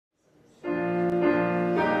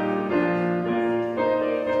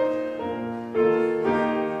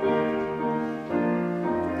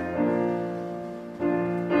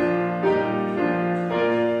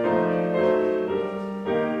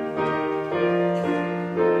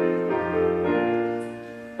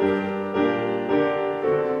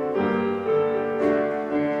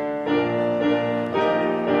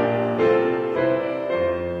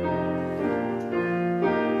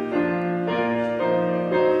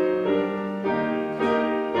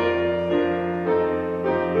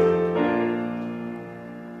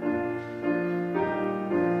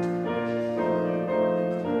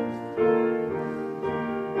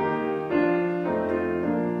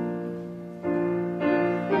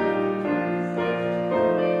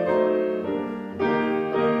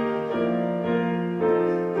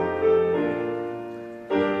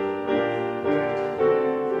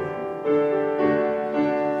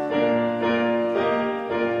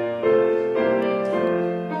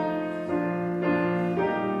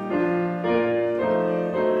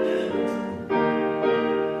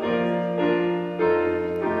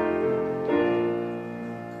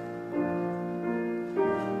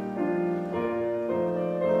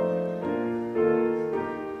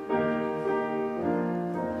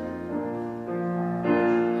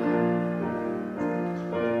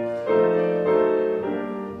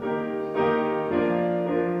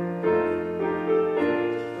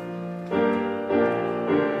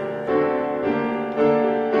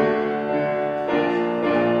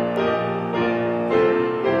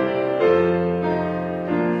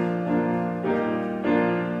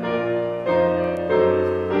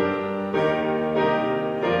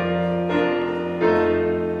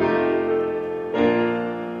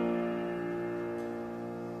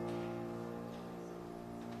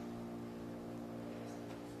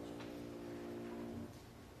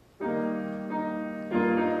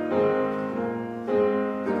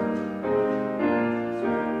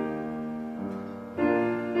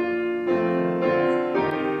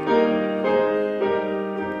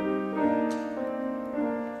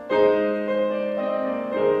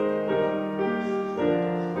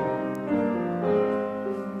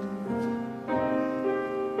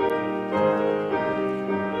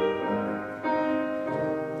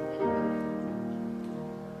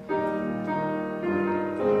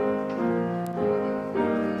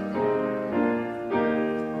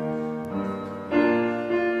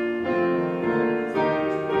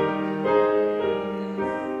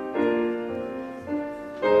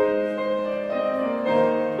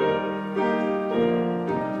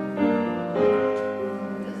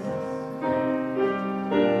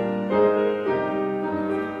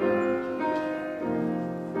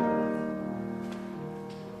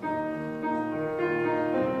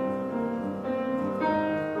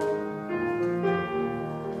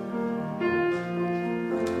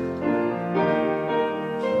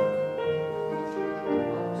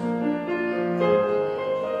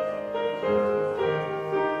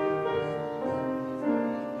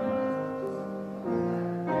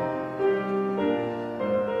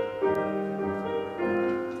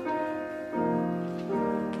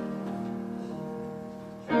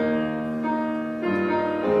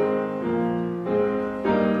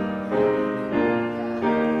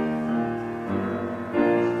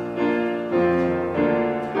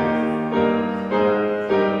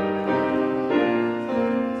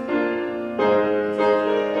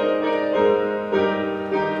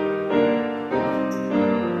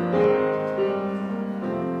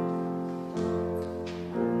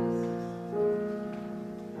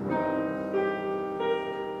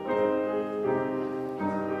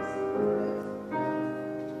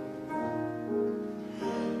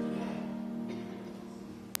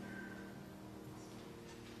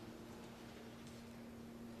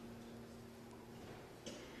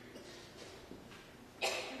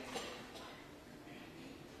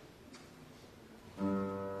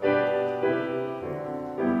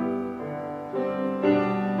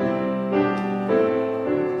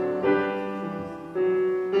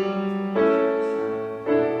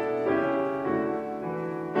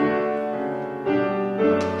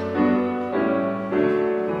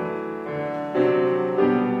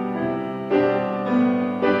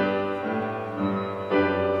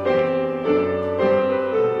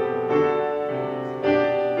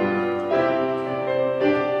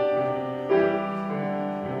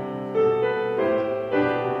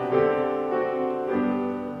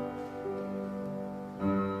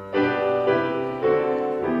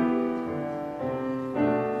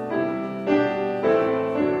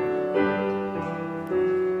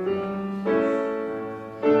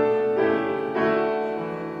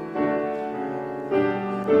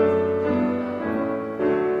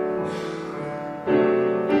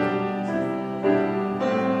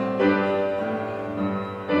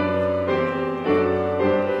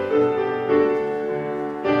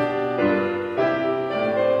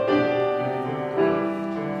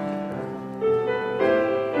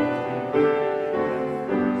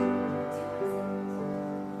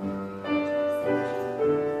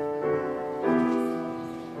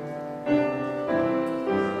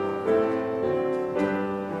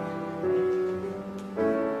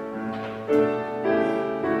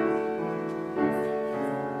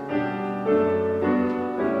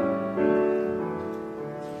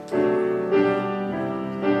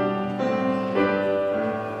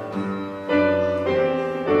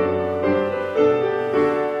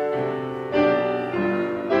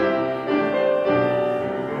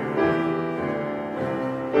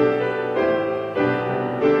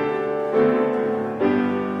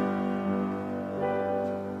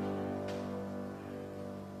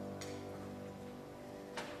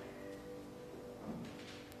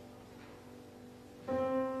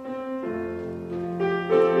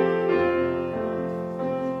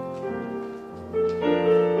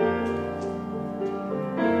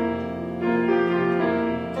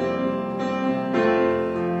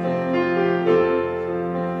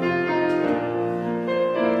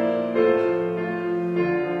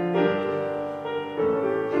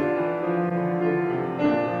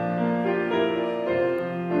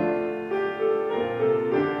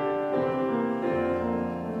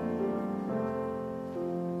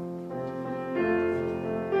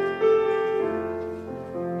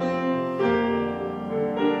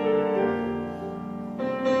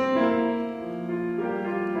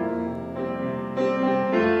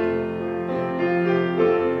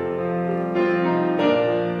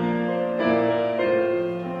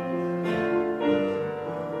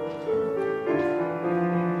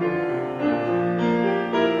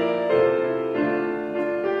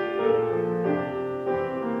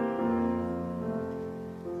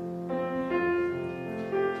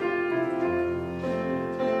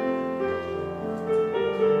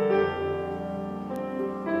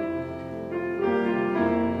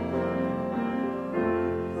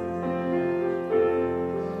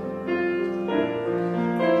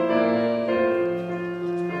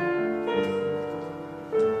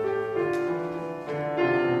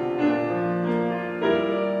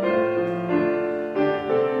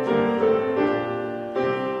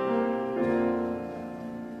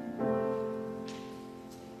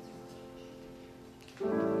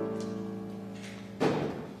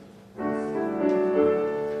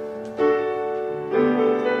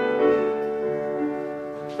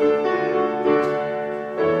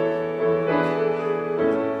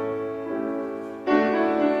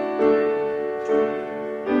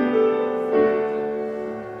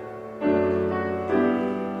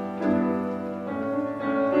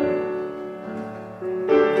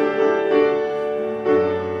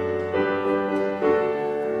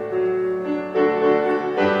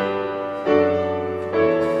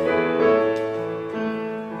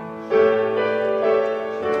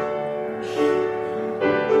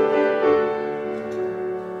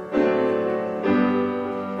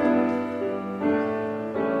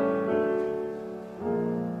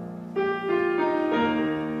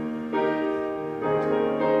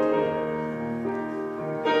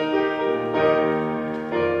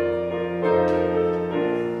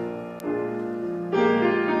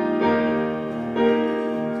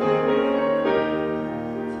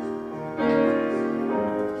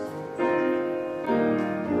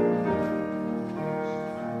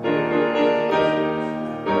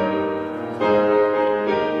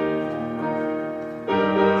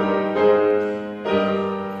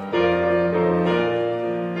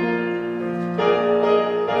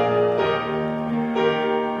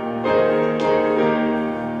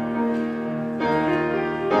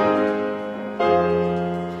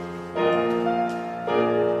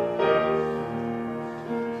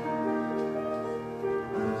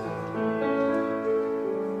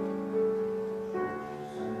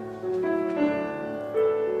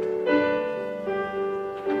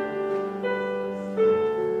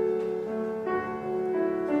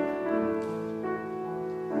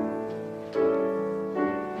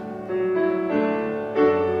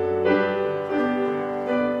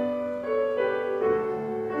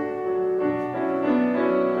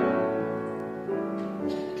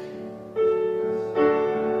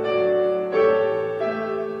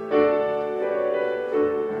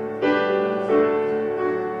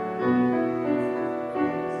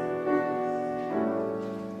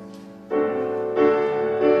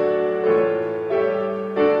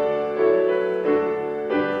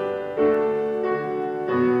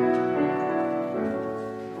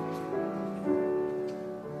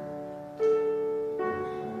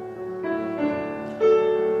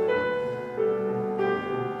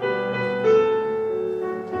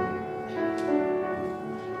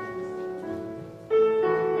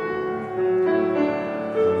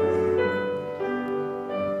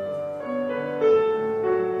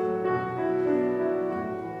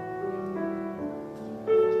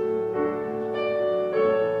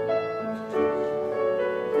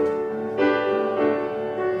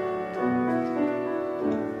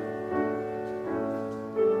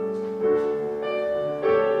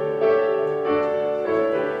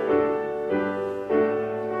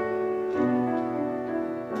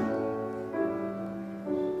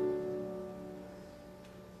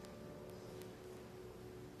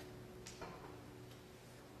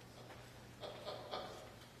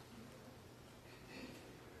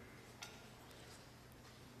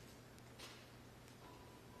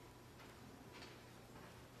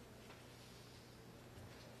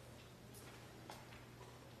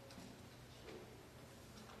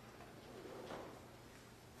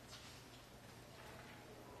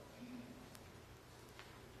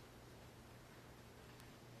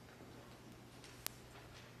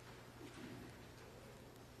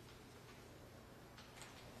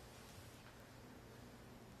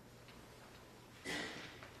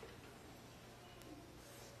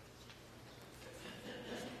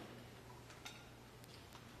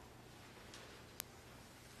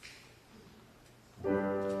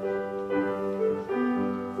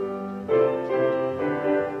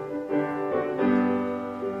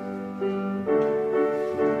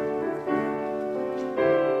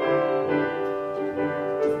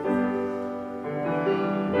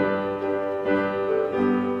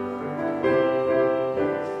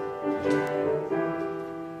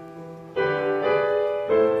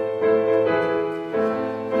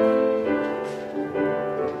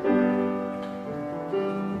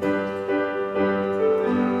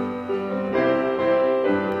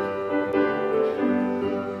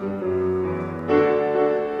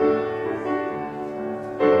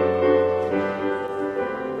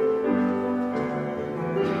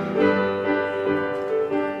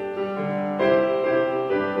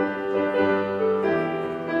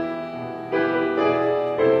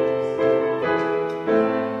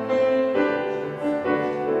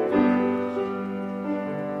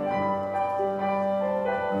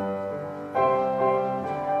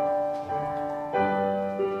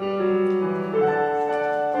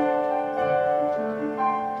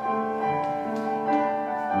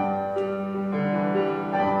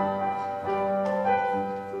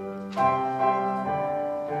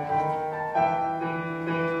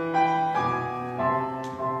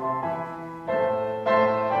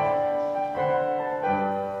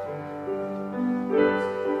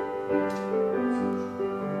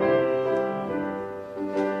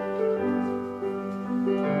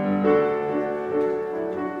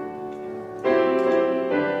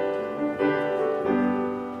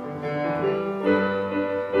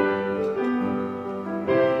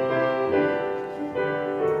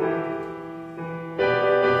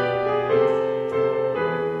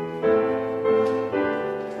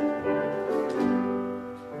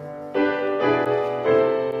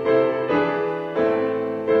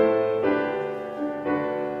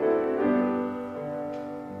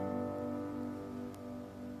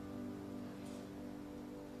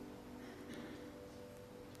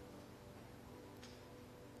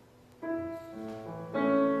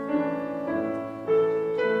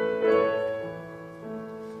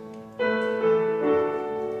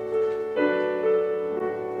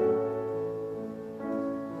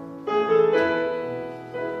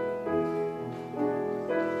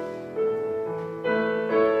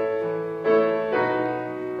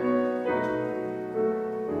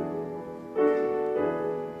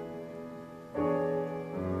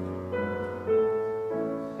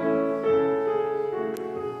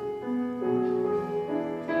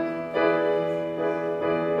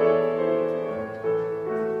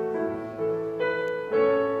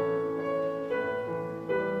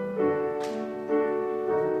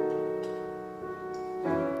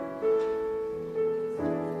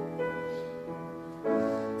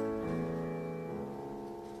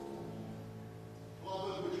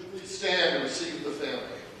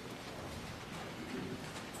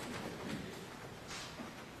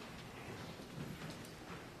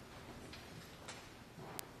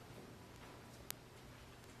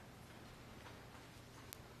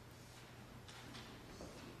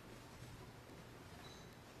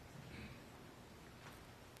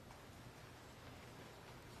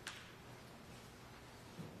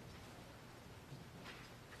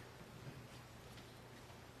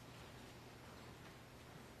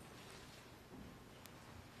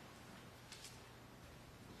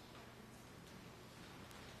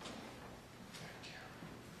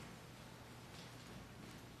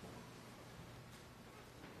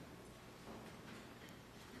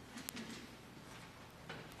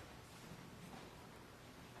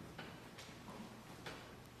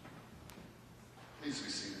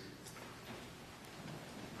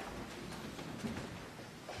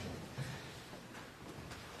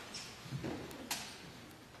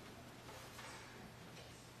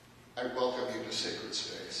I welcome you to sacred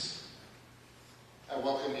space. I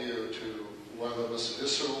welcome you to one of the most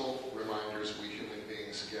visceral reminders we human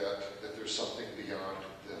beings get that there's something beyond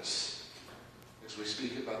this. As we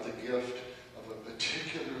speak about the gift of a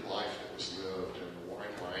particular life that was lived in the wine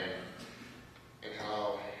line, and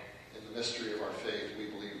how in the mystery of our faith we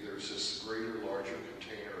believe there's this greater, larger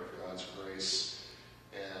container of God's grace,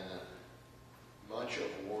 and much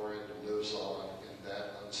of Warren lives on in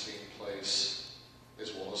that unseen place,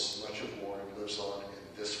 as well as much of Warren lives on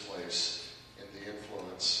in this place, in the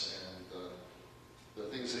influence and the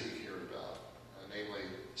things that he cared about, namely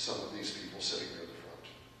some of these people sitting near the front.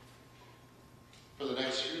 For the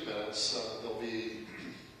next few minutes, there'll be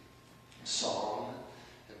song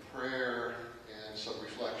and prayer and some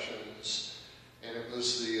reflections, and it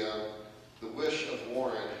was the wish of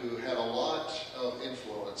Warren, who had a lot of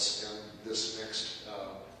influence in this next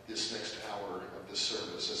hour of this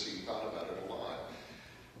service, as he thought about it a lot.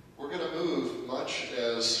 We're going to move much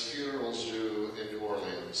as funerals do in New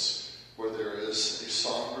Orleans, where there is a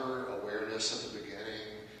somber awareness at the beginning.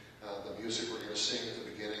 The music we're going to sing at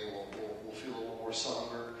the beginning will feel a little more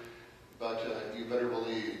somber, but you better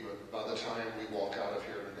believe by the time we walk out of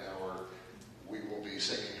here in an hour, we will be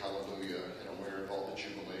singing Hallelujah and aware of all the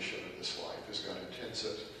jubilation of this life as God intends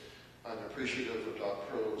it. I'm appreciative of Doc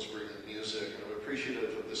Probes bringing music, and I'm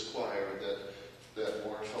appreciative of this choir that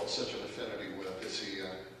Warren felt such an affinity with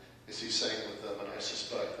as he sang with them, and I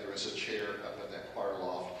suspect there is a chair up in that choir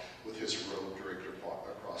loft with his robe draped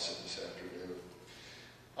across it this afternoon.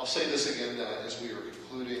 I'll say this again as we are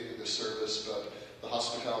concluding the service, but the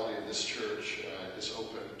hospitality of this church is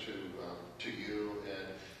open to you, and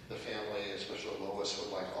the family, especially Lois,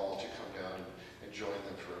 would like all to come down and join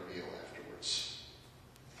them for a meal afterwards.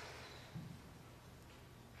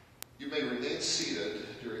 You may remain seated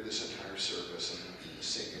during this entire service and the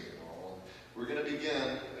singing and all. We're going to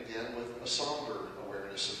begin again with a somber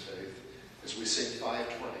awareness of faith as we sing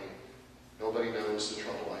 520, Nobody Knows the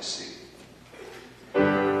Trouble I See. Oh,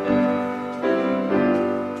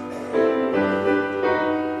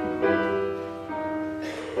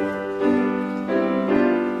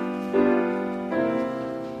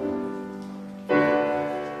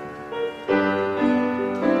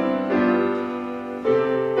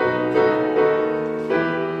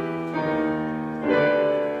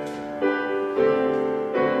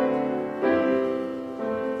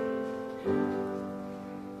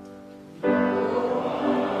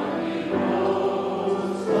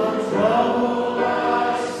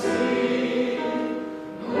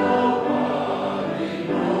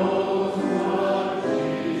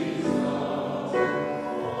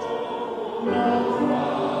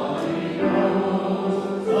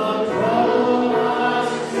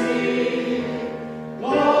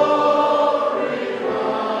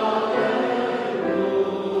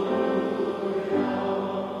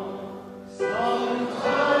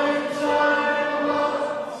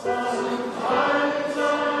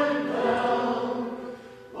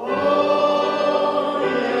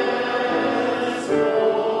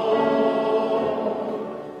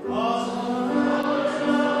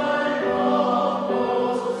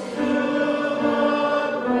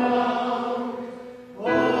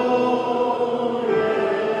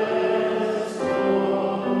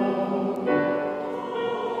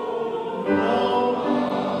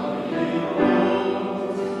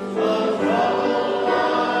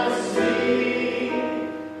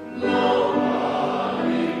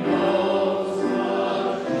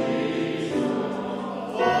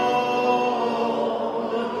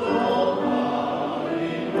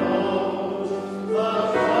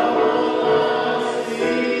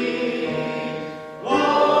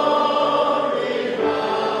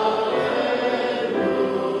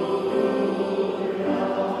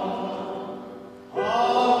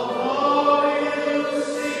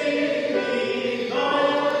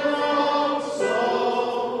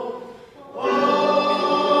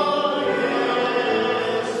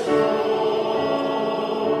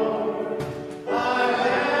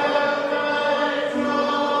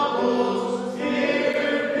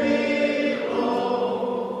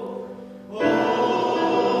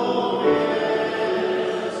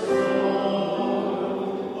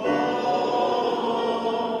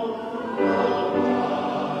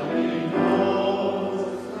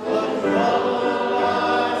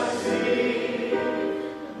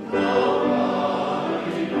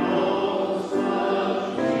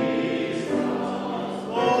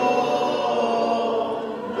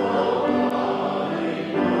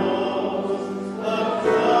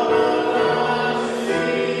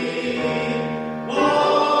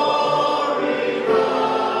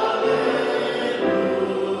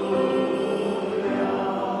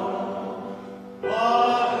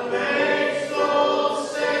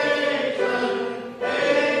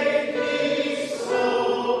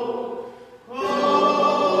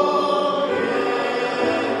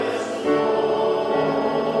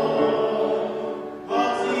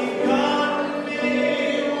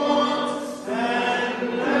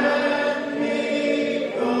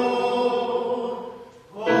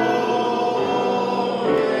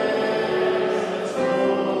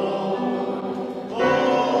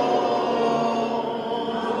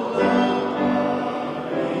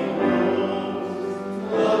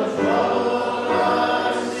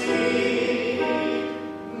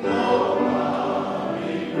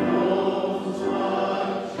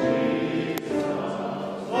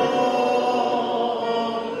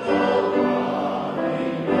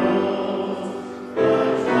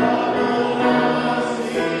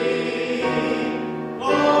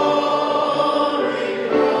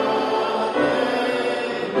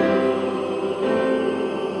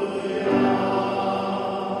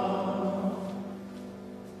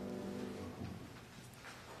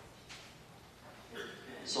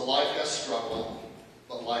 So life has struggle,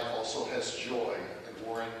 but life also has joy, and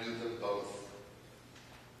Warren knew them both.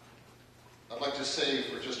 I'd like to say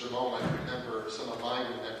for just a moment, remember some of my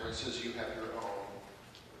remembrances, you have your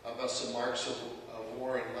own, about some marks of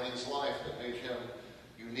Warren Lang's life that made him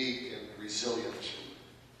unique and resilient.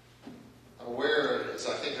 I'm aware, as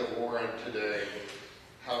I think of Warren today,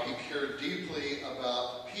 how he cared deeply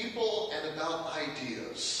about people and about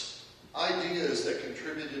ideas. Ideas that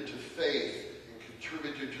contributed to faith and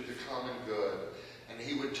contributed to the common good. And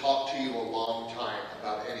he would talk to you a long time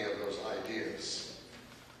about any of those ideas.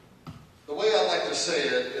 The way I like to say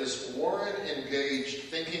it is Warren engaged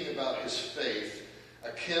thinking about his faith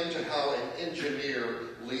akin to how an engineer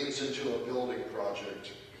leans into a building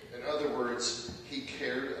project. In other words, he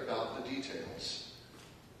cared about the details.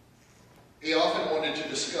 He often wanted to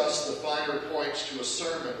discuss the finer points to a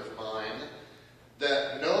sermon of mine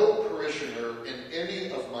that no parishioner in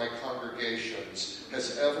any of my congregations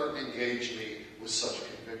has ever engaged me with such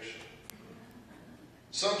conviction.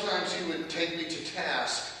 Sometimes he would take me to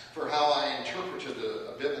task for how I interpreted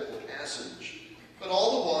a biblical passage, but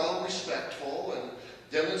all the while respectful and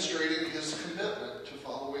demonstrating his commitment to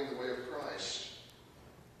following the way of Christ.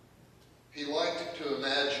 He liked to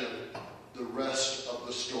imagine the rest of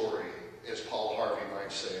the story, as Paul Harvey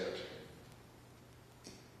might say it.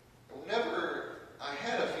 Whenever I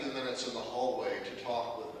had a few minutes in the hallway to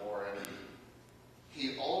talk with Warren,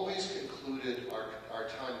 he always concluded our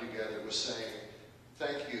time together with saying,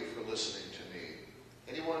 "Thank you for listening to me."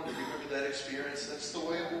 Anyone remember that experience? That's the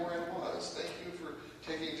way Warren was. Thank you for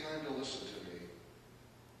taking time to listen to me.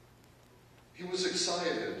 He was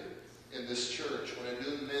excited in this church when a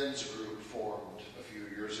new men's group formed a few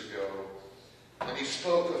years ago. And he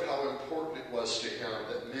spoke of how important it was to him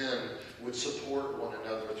that men would support one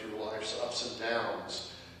another through life's ups and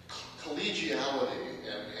downs. Collegiality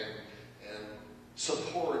and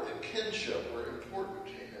support and kinship were important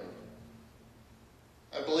to him.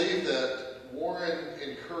 I believe that Warren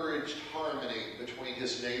encouraged harmony between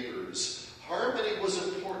his neighbors. Harmony was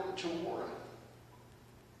important to Warren.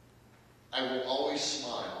 I will always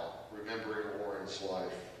smile remembering Warren's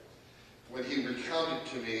life when he recounted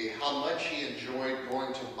to me how much he enjoyed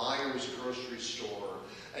going to Meijer's grocery store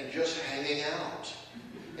and just hanging out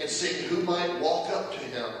and seeing who might walk up to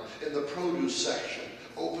him in the produce section,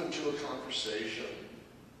 open to a conversation.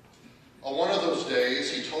 On one of those days,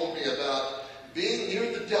 he told me about being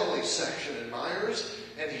near the deli section in Meijer's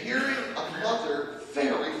and hearing a mother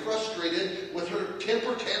very frustrated with her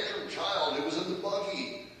temper tantrum child who was in the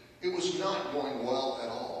buggy. It was not going well at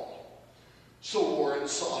all. So Warren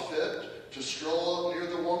saw fit to stroll up near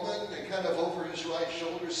the woman and kind of over his right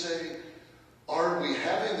shoulder say, "Are we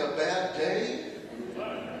having a bad day?"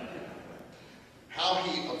 How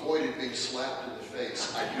he avoided being slapped in the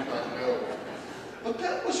face, I do not know. But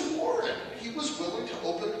that was Warren. He was willing to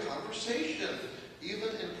open conversation,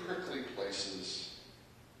 even in prickly places,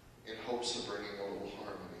 in hopes of bringing a little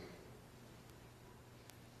harmony.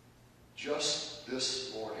 Just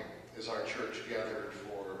this morning, as our church gathered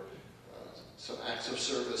for some acts of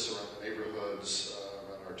service around the neighborhoods,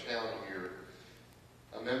 around our town here,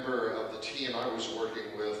 a member of the team I was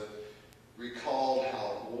working with recalled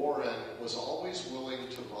how Warren was always willing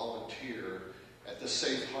to volunteer at the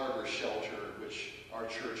Safe Harbor shelter, which our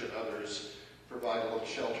church and others provide a little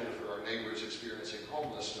shelter for our neighbors experiencing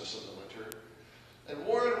homelessness in the winter. And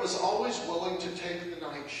Warren was always willing to take the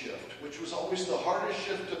night shift, which was always the hardest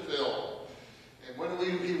shift to fill. And when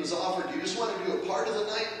he was offered, "Do you just want to do a part of the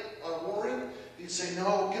night, Warren?" He'd say,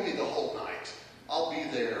 "No, give me the whole night. I'll be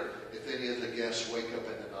there if any of the guests wake up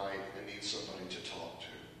in the night and need somebody to talk to."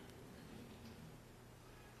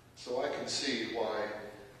 So I can see why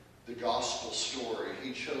the gospel story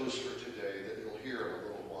he chose for today that you'll hear in a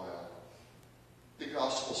little while, the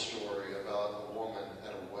gospel story about a woman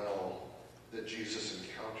at a well that Jesus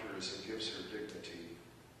encounters and gives her dignity.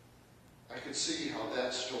 I could see how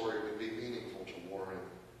that story would be meaningful to Warren,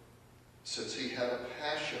 since he had a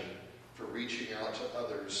passion for reaching out to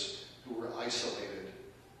others who were isolated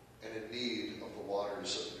and in need of the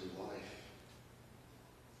waters of new life.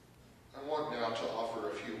 I want now to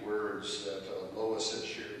offer a few words that Lois had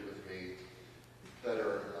shared with me that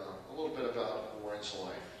are a little bit about Warren's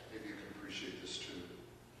life. Maybe you can appreciate this too.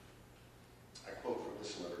 I quote from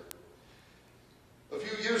this letter. "A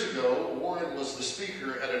few years ago, Warren was the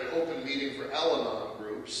speaker at an open meeting for Al-Anon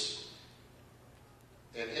groups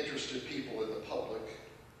and interested people in the public.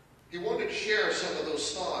 He wanted to share some of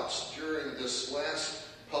those thoughts during this last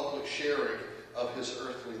public sharing of his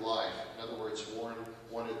earthly life. In other words, Warren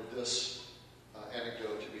wanted this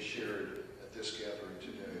anecdote to be shared at this gathering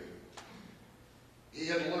today. He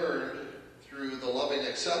had learned through the loving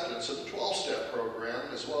acceptance of the 12-step program,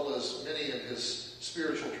 as well as many in his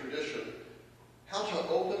spiritual tradition, how to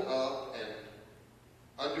open up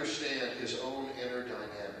and understand his own inner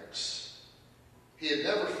dynamics. He had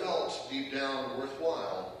never felt deep down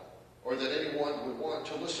worthwhile, or that anyone would want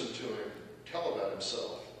to listen to him tell about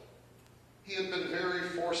himself. He had been very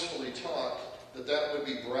forcefully taught that that would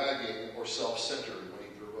be bragging or self-centered when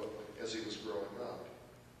he grew up, as he was growing up.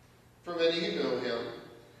 For many who know him,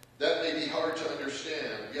 that may be hard to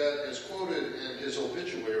understand, yet as quoted in his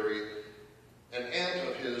obituary, an aunt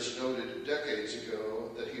of his noted decades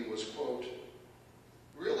ago that he was, quote,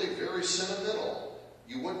 really very sentimental.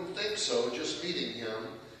 You wouldn't think so just meeting him,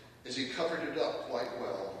 as he covered it up quite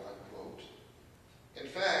well, unquote. In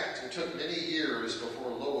fact, it took many years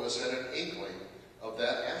before Lois had an inkling of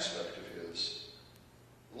that aspect of his.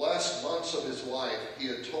 The last months of his life, he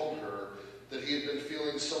had told her that he had been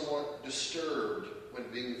feeling somewhat disturbed when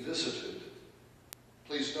being visited.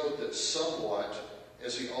 Please note that somewhat,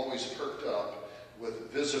 as he always perked up with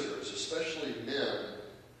visitors, especially men,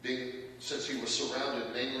 since he was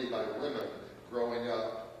surrounded mainly by women growing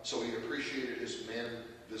up, so he appreciated his men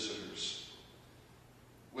visitors.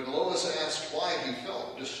 When Lois asked why he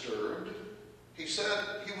felt disturbed, he said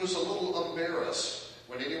he was a little embarrassed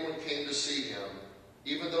when anyone came to see him,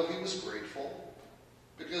 even though he was grateful,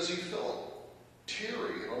 because he felt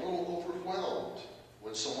teary and a little overwhelmed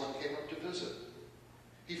when someone came up to visit.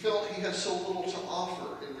 He felt he had so little to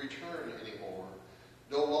offer in return anymore,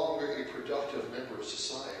 no longer a productive member of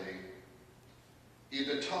society. He had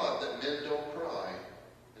been taught that men don't cry,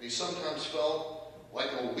 and he sometimes felt like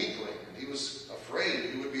a weakling, and he was afraid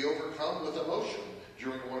he would be overcome with emotion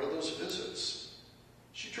during one of those visits.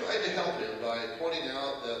 She tried to help him by pointing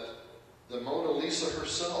out that the Mona Lisa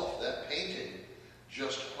herself, that painting,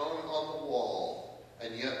 just hung on the wall,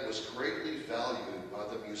 and yet was greatly valued by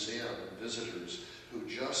the museum and visitors who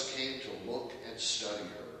just came to look and study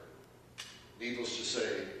her. Needless to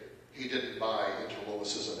say, he didn't buy into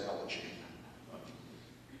Lois's analogy.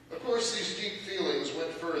 Of course, these deep feelings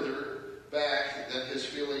went further back than his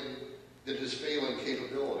failing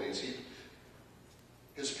capabilities.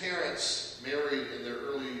 His parents married in the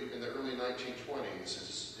early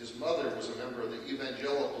 1920s. His mother was a member of the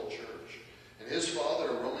evangelical church, and his father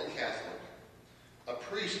a Roman Catholic. A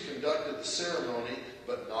priest conducted the ceremony,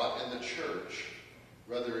 but not in the church,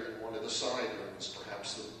 rather in one of the side rooms,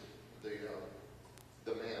 perhaps the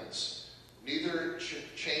manse. Neither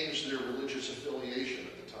changed their religious affiliation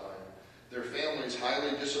at the time. Their families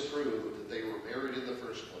highly disapproved that they were married in the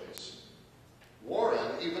first place.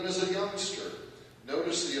 Warren, even as a youngster,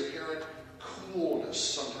 noticed the apparent coolness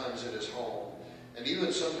sometimes in his home, and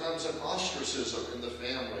even sometimes an ostracism in the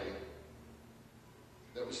family.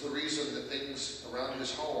 That was the reason that things around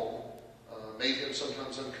his home made him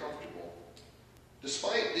sometimes uncomfortable.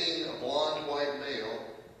 Despite being a blonde white male,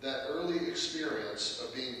 that early experience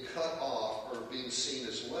of being cut off or being seen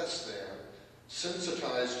as less than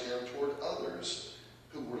sensitized him toward others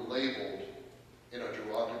who were labeled in a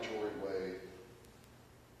derogatory way.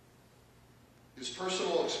 His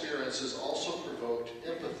personal experiences also provoked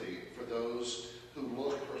empathy for those who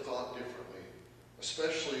looked or thought differently,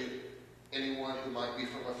 especially anyone who might be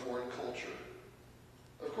from a foreign culture.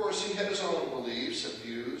 Of course, he had his own beliefs and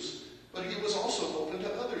views, but he was also open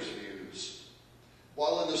to others' views.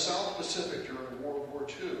 While in the South Pacific during World War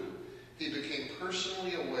II, he became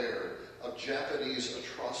personally aware of Japanese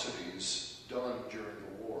atrocities done during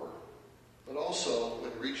the war. But also,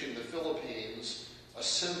 when reaching the Philippines, a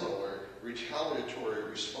similar retaliatory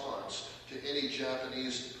response to any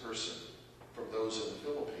Japanese person from those in the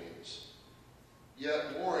Philippines.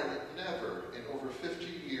 Yet Warren never, in over 50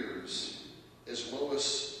 years, as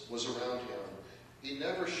Lois was around him, he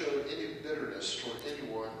never showed any bitterness toward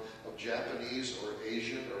anyone of Japanese or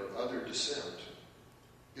Asian or other descent.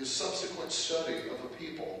 His subsequent study of a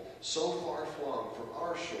people so far flung from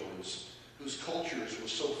our shores, whose cultures were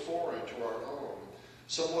so foreign to our own,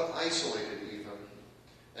 somewhat isolated even,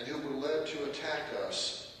 and who were led to attack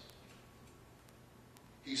us,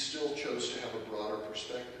 he still chose to have a broader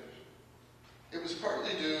perspective. It was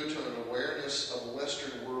partly due to an awareness of the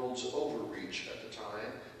Western world's overreach at the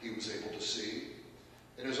time he was able to see.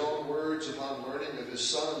 In his own words, upon learning of his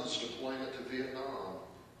son's deployment to Vietnam,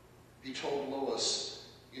 he told Lois,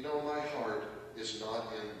 "You know, my heart is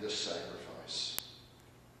not in this sacrifice."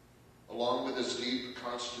 Along with his deep,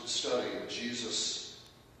 constant study of Jesus'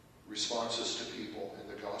 responses to people in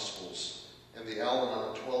the Gospels and the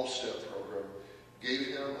Al-Anon 12-step program gave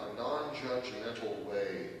him a non-judgmental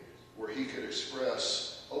way where he could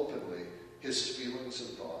express openly his feelings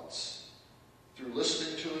and thoughts. Through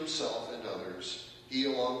listening to himself and others, he,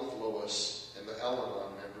 along with Lois and the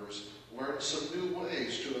Eldon members learned some new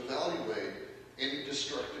ways to evaluate any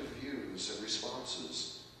destructive views and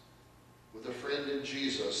responses. With a friend in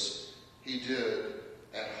Jesus, he did,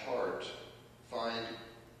 at heart, find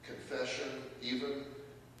confession, even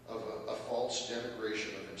of a false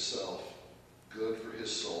denigration of himself, good for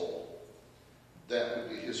his soul. That would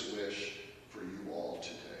be his wish for you all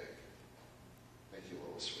today. Thank you,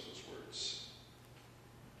 Lois, for those words.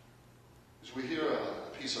 As we hear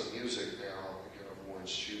a piece of music now, again of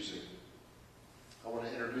Warren's choosing, I want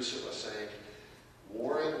to introduce it by saying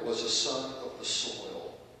Warren was a son of the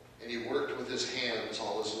soil, and he worked with his hands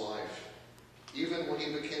all his life, even when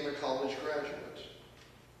he became a college graduate.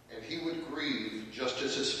 And he would grieve just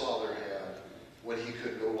as his father had when he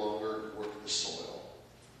could no longer work the soil.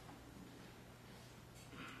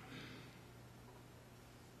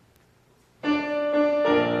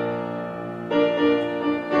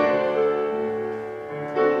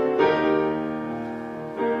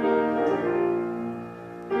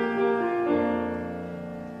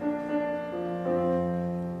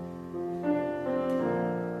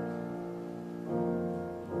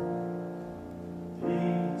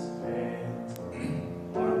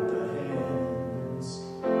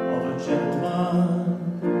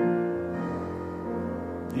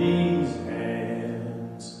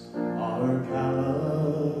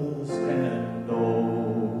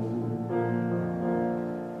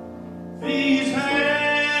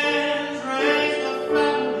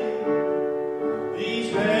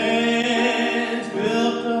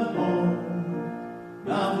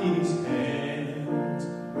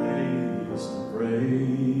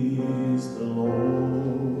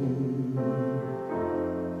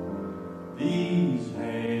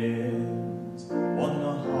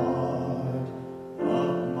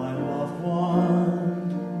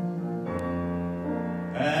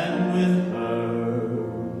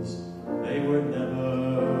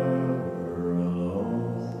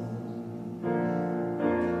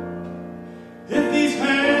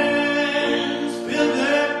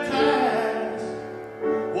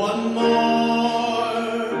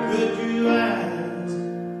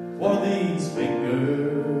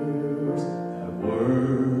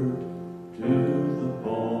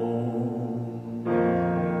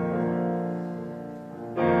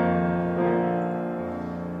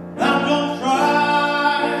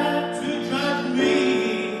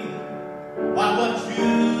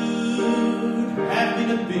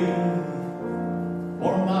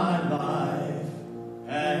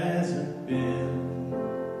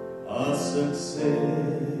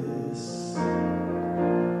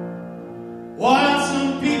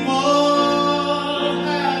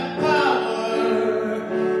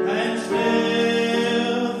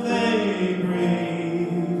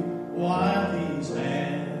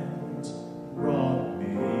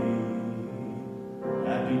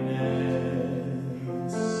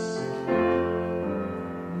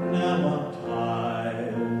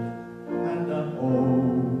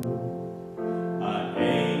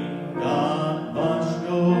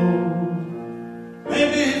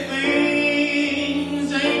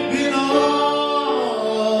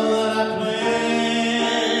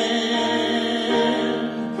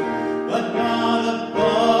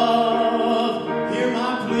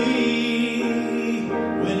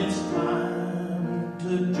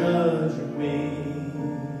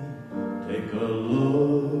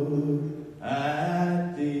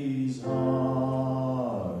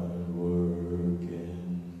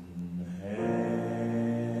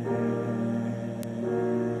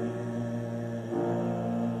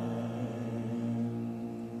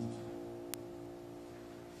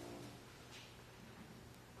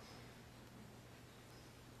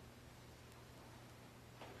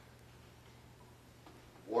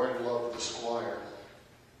 Warren loved the squire.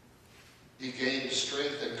 He gained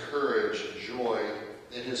strength and courage and joy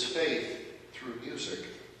in his faith through music.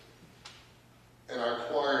 And our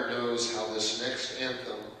choir knows how this next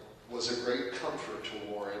anthem was a great comfort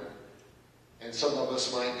to Warren. And some of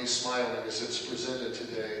us might be smiling as it's presented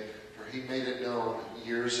today, for he made it known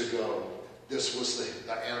years ago this was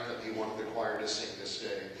the anthem he wanted the choir to sing this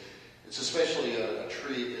day. It's especially a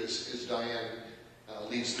treat as Diane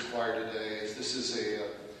leads the choir today, as this is a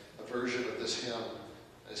version of this hymn,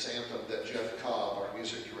 this anthem that Jeff Cobb, our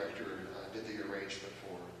music director, did the arrangement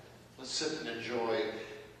for. Let's sit and enjoy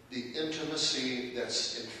the intimacy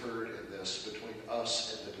that's inferred in this between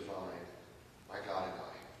us and the divine, my God and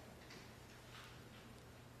I.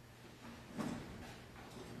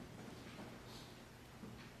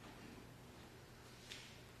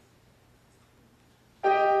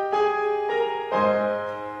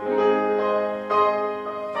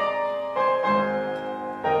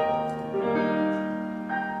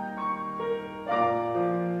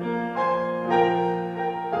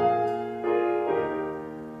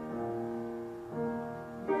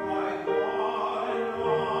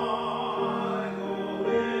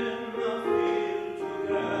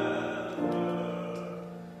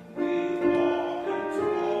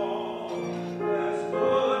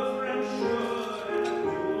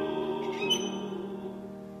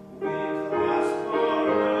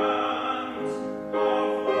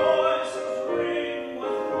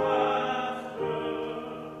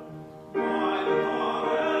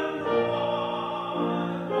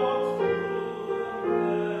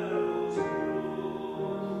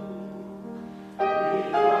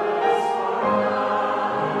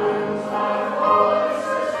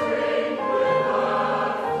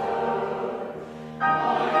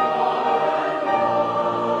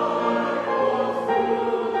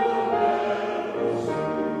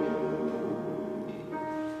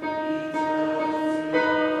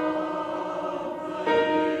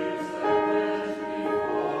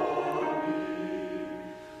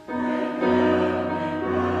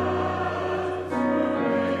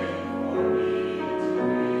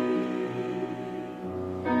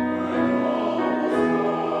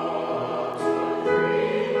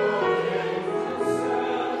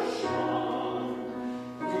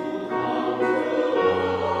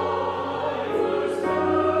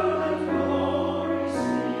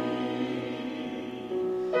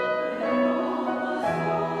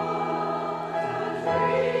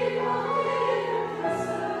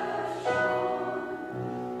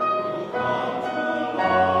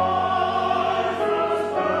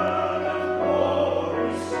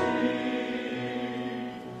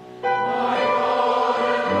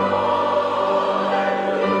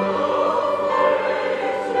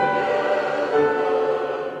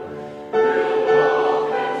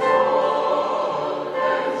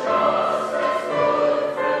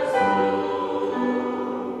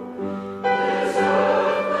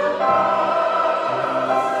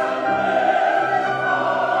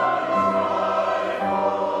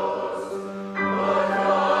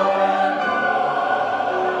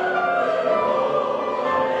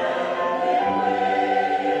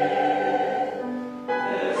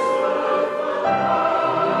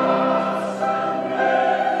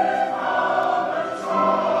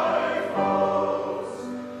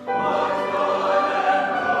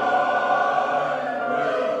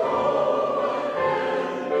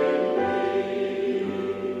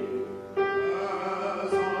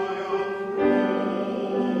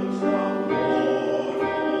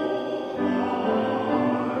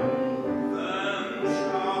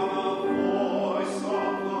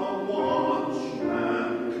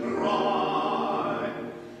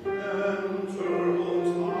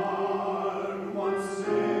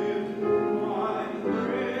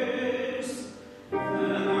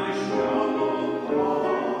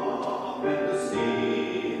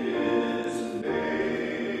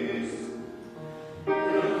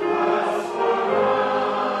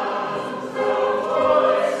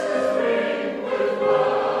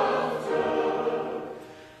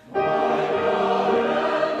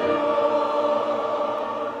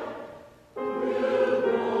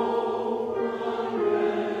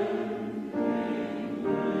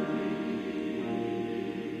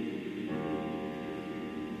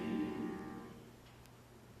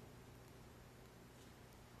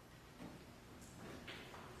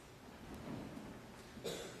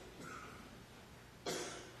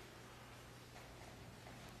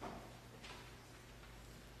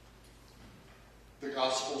 the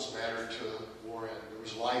Gospels mattered to Warren. There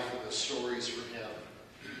was life in the stories for him.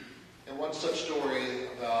 And one such story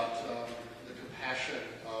about the compassion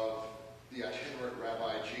of the itinerant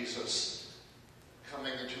Rabbi Jesus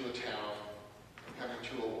coming into a town, coming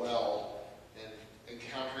to a well, and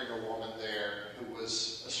encountering a woman there who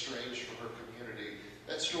was estranged from her community.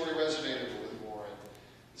 That story resonated with Warren.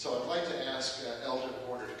 So I'd like to ask Eldon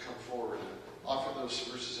Horner to come forward and offer those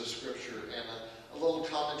verses of Scripture and a little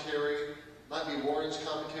commentary. Might be Warren's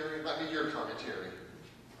commentary, it might be your commentary.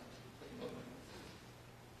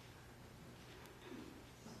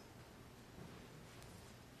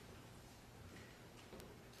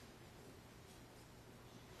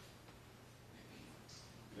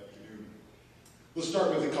 Good afternoon. We'll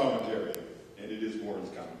start with the commentary, and it is Warren's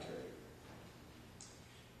commentary.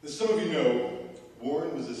 As some of you know,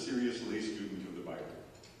 Warren was a serious lay student of the Bible.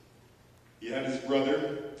 He had his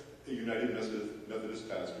brother, a United Methodist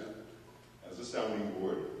pastor, as a sounding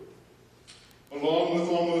board, along with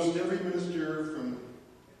almost every minister from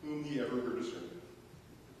whom he ever heard a sermon.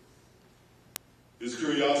 His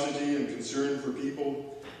curiosity and concern for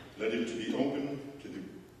people led him to be open to the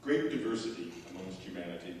great diversity amongst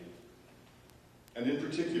humanity, and in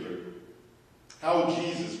particular, how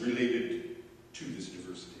Jesus related to this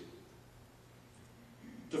diversity.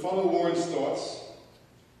 To follow Warren's thoughts,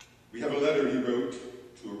 we have a letter he wrote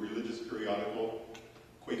to a religious periodical,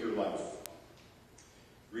 Quaker Life,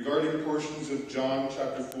 regarding portions of John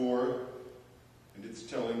chapter 4 and its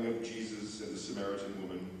telling of Jesus and the Samaritan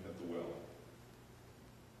woman at the well.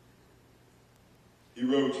 He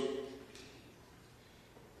wrote,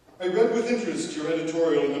 I read with interest your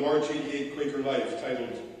editorial in the March 88 Quaker Life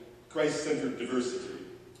titled Christ-Centered Diversity.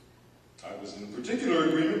 I was in particular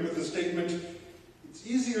agreement with the statement, it's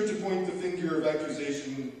easier to point the finger of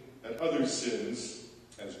accusation at others' sins,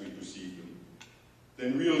 as we perceive them,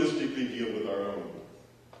 than realistically deal with our own.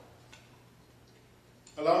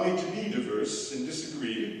 Allow me to be diverse and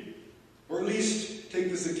disagree, or at least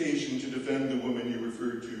take this occasion to defend the woman you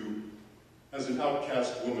referred to as an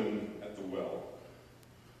outcast woman at the well.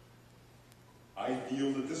 I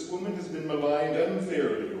feel that this woman has been maligned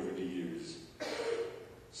unfairly over the years.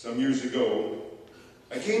 Some years ago,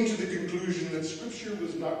 I came to the conclusion that Scripture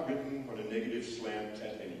was not written on a negative slant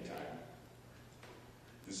at any time.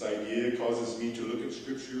 This idea causes me to look at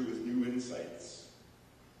Scripture with new insights.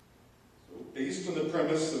 So, based on the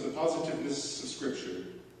premise of the positiveness of Scripture,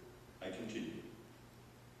 I continue.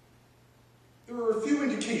 There are a few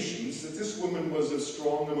indications that this woman was of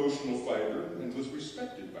strong emotional fiber and was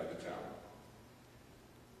respected by the town.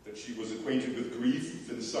 That she was acquainted with grief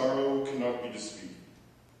and sorrow cannot be disputed.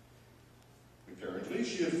 Apparently,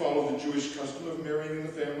 she had followed the Jewish custom of marrying in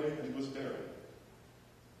the family and was barren.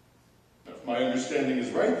 Now, if my understanding is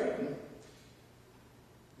right then,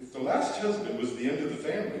 if the last husband was the end of the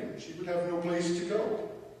family, she would have no place to go.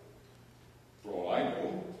 For all I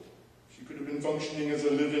know, she could have been functioning as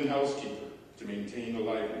a live-in housekeeper to maintain a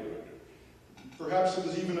livelihood. Perhaps it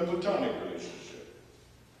was even a platonic relationship.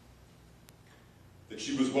 That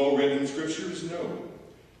she was well-read in Scripture is known.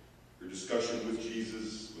 Her discussion with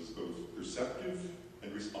Jesus was both perceptive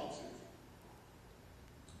and responsive.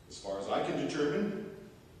 As far as I can determine,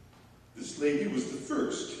 this lady was the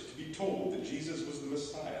first to be told that Jesus was the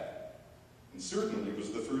Messiah, and certainly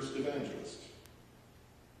was the first evangelist.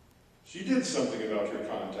 She did something about her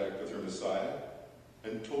contact with her Messiah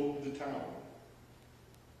and told the town.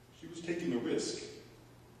 She was taking a risk.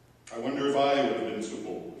 I wonder if I would have been so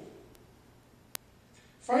bold.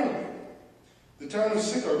 Finally, the town of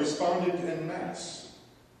Sychar responded en masse.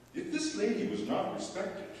 If this lady was not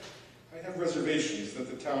respected, I have reservations that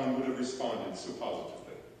the town would have responded so positively.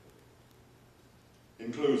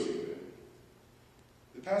 In closing, then,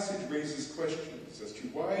 the passage raises questions as to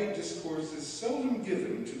why discourse is seldom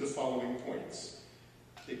given to the following points.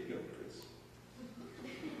 Take note, Chris.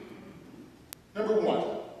 Number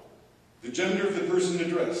one, the gender of the person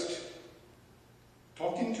addressed.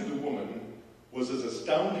 Talking to the woman was as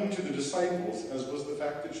astounding to the disciples as was the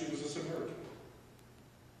fact that she was a Samaritan.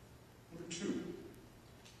 Number two,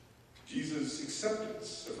 Jesus'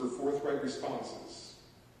 acceptance of her forthright responses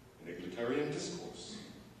in egalitarian discourse.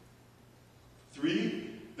 3,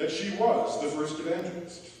 that she was the first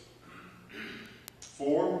evangelist.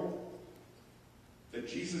 4, that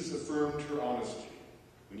Jesus affirmed her honesty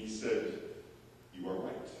when he said, "You are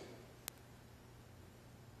right."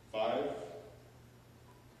 5,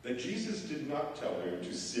 that Jesus did not tell her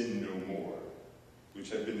to sin no more, which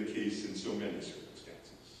had been the case in so many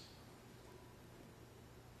circumstances.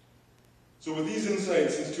 So with these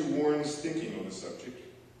insights into Warren's thinking on the subject,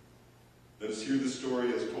 let us hear the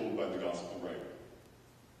story as told by the Gospel writer.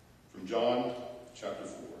 From John chapter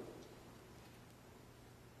 4.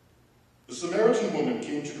 The Samaritan woman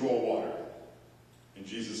came to draw water, and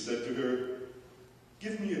Jesus said to her,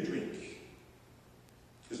 "Give me a drink."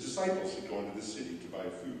 His disciples had gone to the city to buy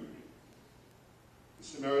food. The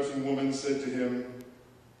Samaritan woman said to him,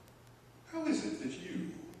 "How is it that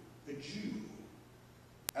you, a Jew,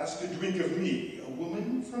 ask a drink of me, a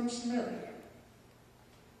woman from Samaria?"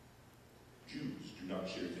 Jews do not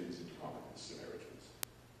share things in common with Samaritans.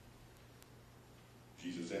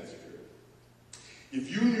 Jesus answered her, "If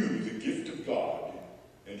you knew the gift of God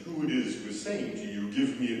and who it is who is saying to you,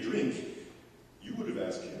 'Give me a drink,' you would have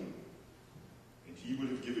asked him, and he would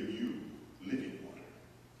have given you living water."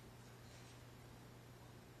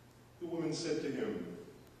 The woman said to him,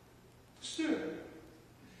 "Sir,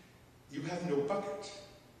 you have no bucket,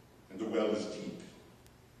 and the well is deep.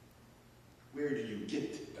 Where do you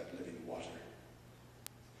get that living water?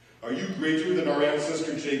 Are you greater than our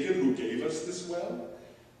ancestor Jacob, who gave us this well,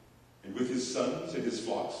 and with his sons and his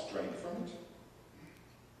flocks drank from it?"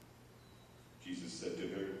 Jesus said to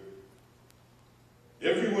her,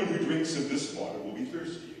 "Everyone who drinks of this water will be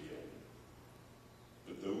thirsty again.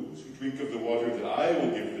 But those who drink of the water that I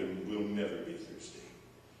will give them will never be thirsty.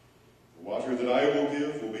 The water that I will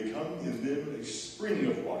give will become in them a spring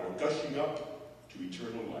of water gushing up to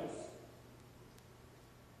eternal life."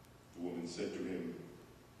 The woman said to him,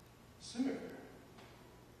 "Sir,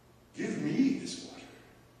 give me this water,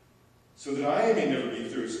 so that I may never be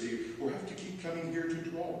thirsty or have to keep coming here to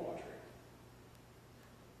draw water."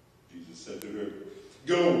 Jesus said to her,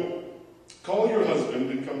 "Go, call your husband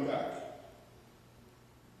and come back."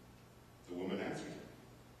 The woman answered him,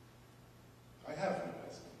 "I have no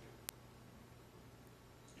husband."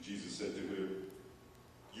 Jesus said to her,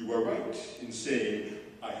 "You are right in saying,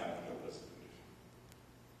 'I have no husband.'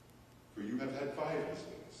 For you have had 5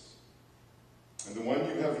 husbands, and the one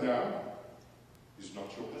you have now is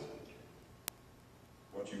not your husband.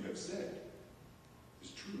 What you have said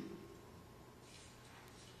is true."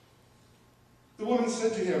 The woman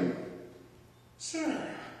said to him,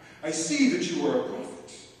 "Sir, I see that you are a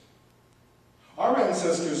prophet. Our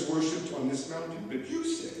ancestors worshipped on this mountain, but you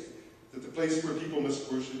say that the place where people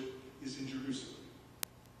must worship is in Jerusalem."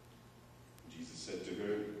 Jesus said to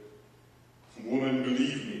her, "Woman,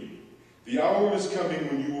 believe me, the hour is coming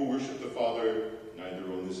when you will worship the Father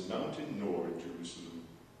neither on this mountain nor in Jerusalem.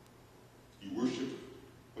 You worship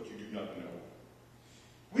what you do not know.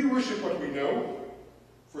 We worship what we know,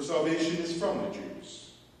 for salvation is from the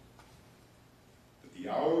Jews. But the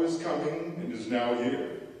hour is coming and is now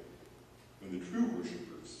here when the true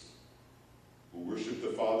worshipers will worship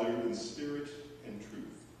the Father in spirit and truth.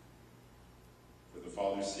 For the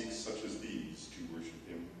Father seeks such as these to worship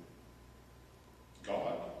him.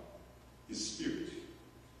 God is spirit,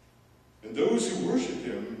 and those who worship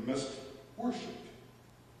him must worship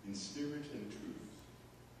in spirit and truth."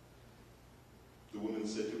 The woman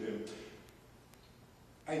said to him,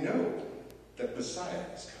 "I know that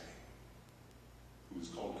Messiah is coming, who is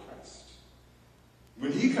called Christ.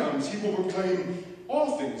 When he comes, he will proclaim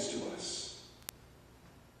all things to us."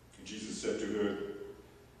 And Jesus said to her,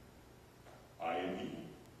 "I am he,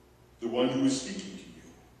 the one who is speaking to you."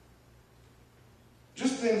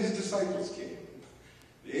 Just then his disciples came.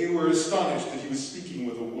 They were astonished that he was speaking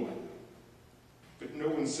with a woman. But no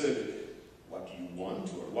one said, "What do you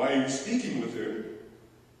want?" or "Why are you speaking with her?"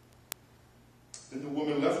 Then the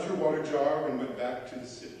woman left her water jar and went back to the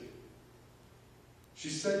city. She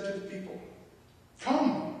said to the people,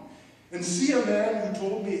 "Come and see a man who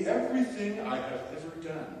told me everything I have ever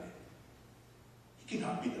done. He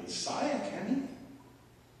cannot be the Messiah, can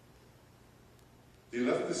he?" They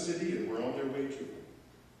left the city and were on their way to him.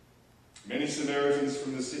 Many Samaritans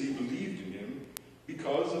from the city believed in him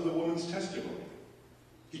because of the woman's testimony.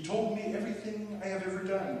 "He told me everything I have ever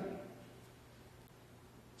done."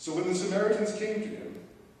 So when the Samaritans came to him,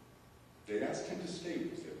 they asked him to stay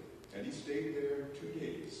with them, and he stayed there 2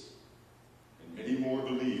 days. And many more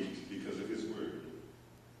believed because of his word.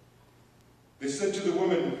 They said to the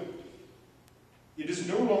woman, "It is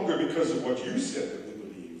no longer because of what you said that we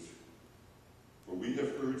believe, for we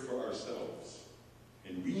have heard for ourselves,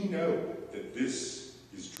 and we know that this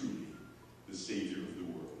is truly the Savior of the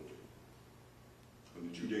world."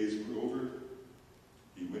 When the 2 days were over,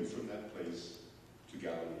 he went from that place to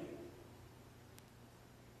Galilee.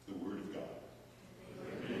 The word of God.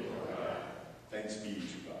 Thanks be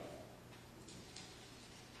to God.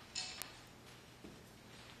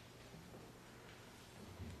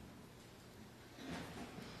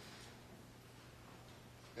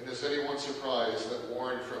 And is anyone surprised that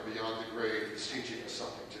Warren from Beyond the Grave is teaching us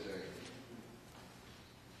something today?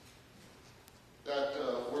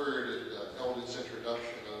 That word in Eldon's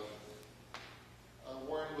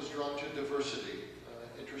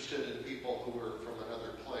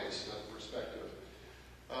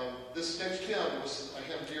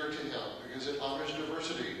because it honors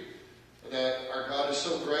diversity. That our God is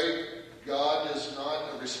so great. God is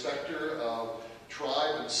not a respecter of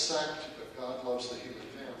tribe and sect, but God loves the human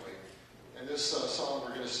family. And this song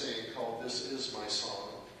we're going to sing called This Is My Song.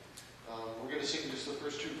 We're going to sing just the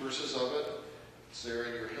first 2 verses of it. It's there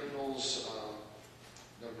in your hymnals,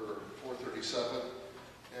 number 437.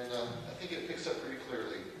 And I think it picks up pretty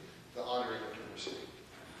clearly the honoring of diversity.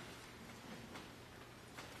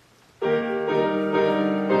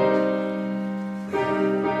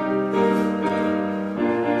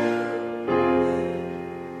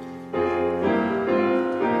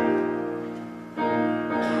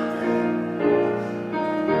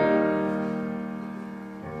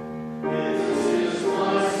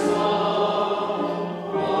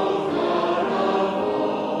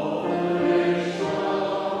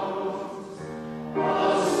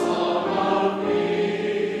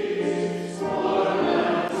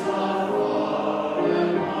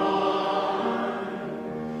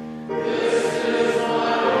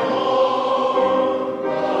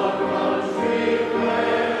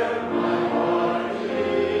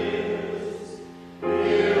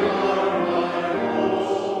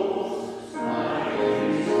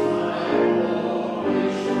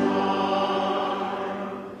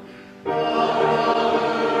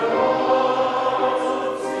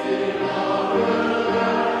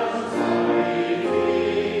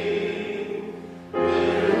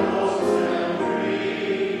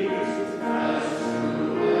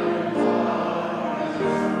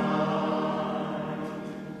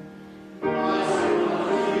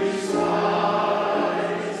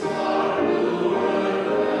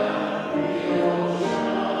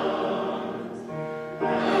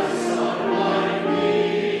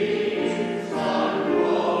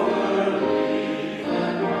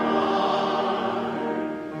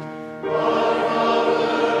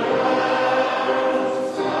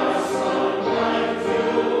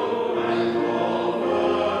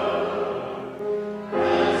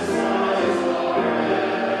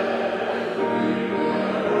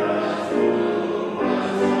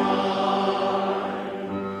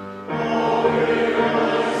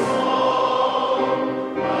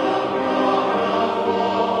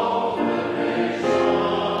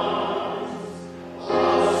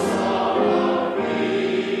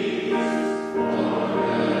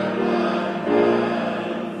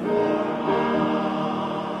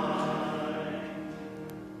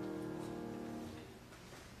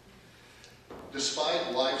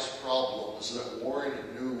 Despite life's problems that Warren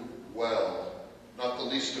knew well, not the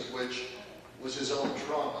least of which was his own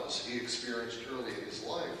traumas he experienced early in his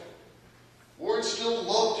life, Warren still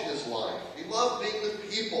loved his life. He loved being with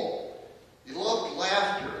people. He loved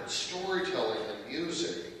laughter and storytelling and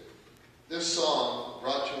music. This song,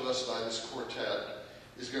 brought to us by this quartet,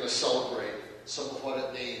 is going to celebrate some of what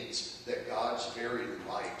it means that God's very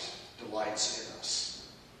light delights in us.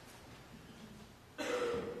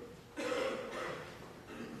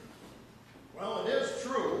 Well, it is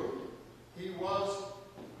true. He was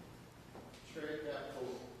straight that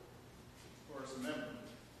fool for his amendment.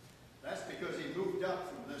 That's because he moved up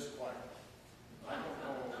from this choir. I don't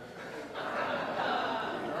know if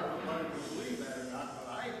everybody would believe that or not,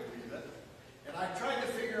 but I believe it. And I tried to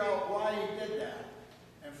figure out why he did that.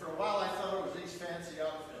 And for a while I thought it was these fancy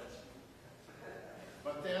outfits.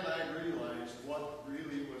 But then I realized what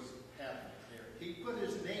really was happening here. He put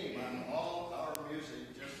his name on all our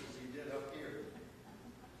music just as he did up here.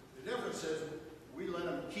 The difference is we let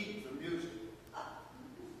him keep the music.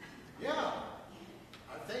 Yeah,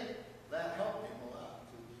 I think that helped him a lot.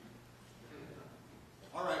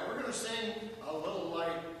 All right, we're going to sing a little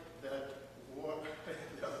light that Warren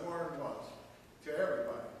was to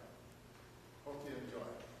everybody. Hope you enjoy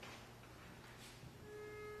it.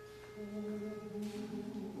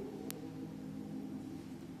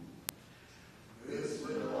 This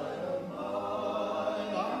little light of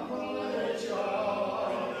mine, I'm going to let it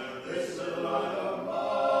shine. This little light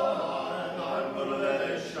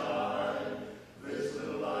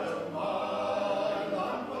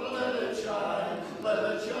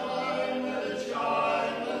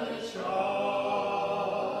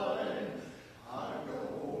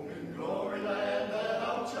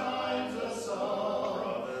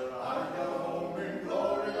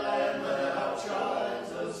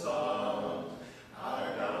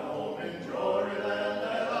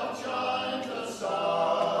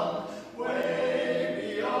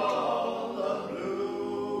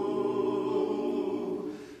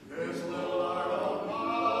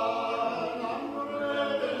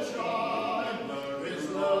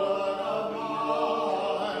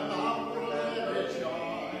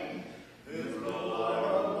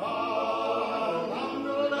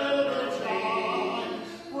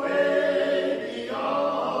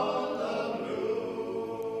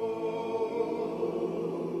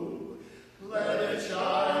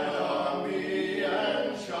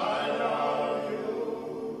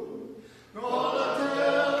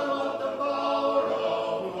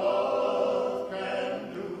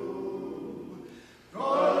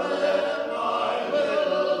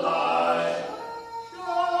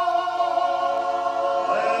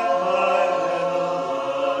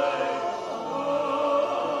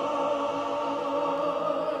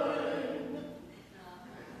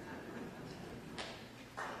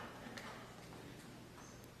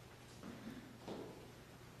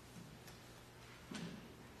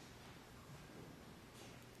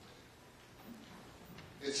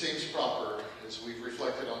It seems proper, as we've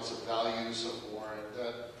reflected on some values of Warren,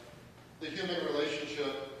 that the human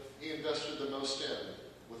relationship he invested the most in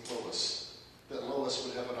with Lois, that Lois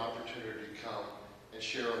would have an opportunity to come and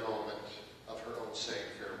share a moment of her own saying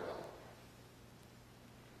farewell.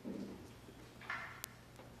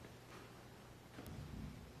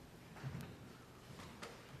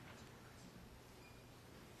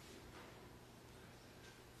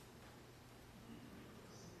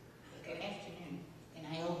 Good afternoon, and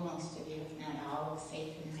I hope most of you, if not all, are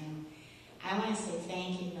safe and well. I want to say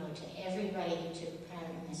thank you, though, to everybody who took part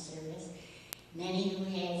in the service, many who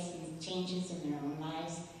had some changes in their own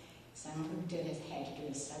lives, some who had to do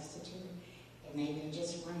a substitute, and they've been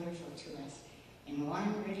just wonderful to us. And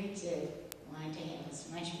Warren really did want to have as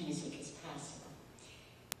much music as possible.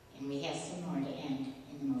 And we have some more to end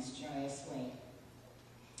in the most joyous way.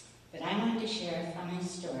 But I wanted to share a funny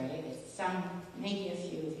story that some, maybe a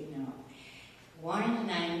few of you know. Warren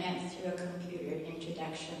and I met through a computer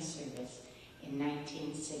introduction service in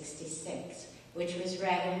 1966, which was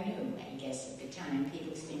rather new, I guess, at the time.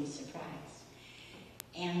 People seemed surprised.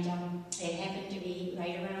 And it happened to be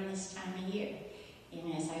right around this time of year.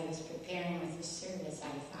 And as I was preparing with the service, I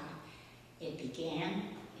thought it began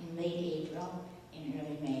in late April, in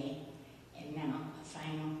early May, and now a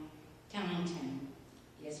final telling time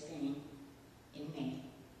is being in May.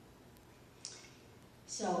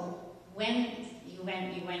 So when you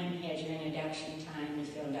went and had your introduction time, you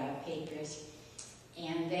filled out papers,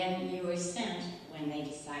 and then you were sent, when they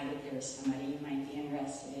decided there was somebody you might be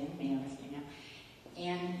interested in, male, you know,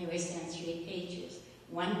 and you were sent 3 pages.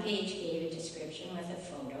 One page gave a description with a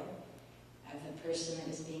photo of the person that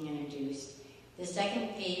was being introduced. The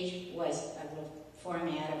second page was a little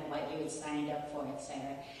format of what you had signed up for, etc.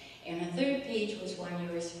 And the third page was one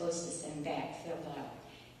you were supposed to send back, filled out.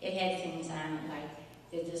 It had things on it like,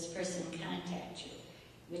 did this person contact you?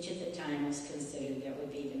 Which at the time was considered that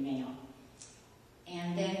would be the mail.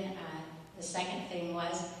 And then the second thing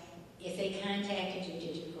was, if they contacted you,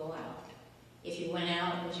 did you go out? If you went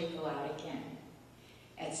out, would you go out again?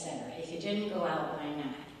 Etc. If you didn't go out, why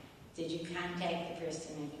not? Did you contact the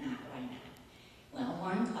person? If not, why not? Well,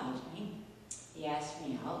 Warren called me. He asked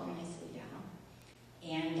me out, and I said, yeah.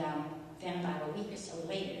 And then about a week or so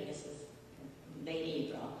later, this is late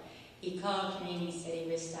April, he called me and he said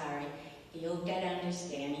he was sorry. He hoped I'd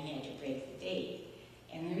understand he had to break the date.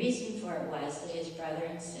 And the reason for it was that his brother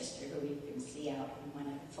and sister, who you can see out in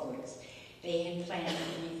one of the photos, they had planned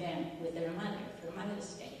an event with their mother for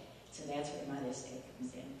Mother's Day. So that's where Mother's Day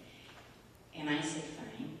comes in. And I said,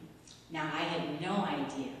 fine. Now, I had no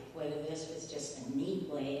idea whether this was just a neat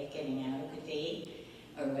way of getting out of the date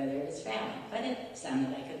or whether it was valid, but it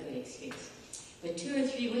sounded like a good excuse. But 2 or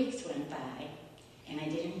 3 weeks went by, and I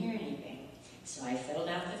didn't hear anything. So I filled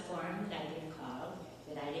out the form that I'd been called,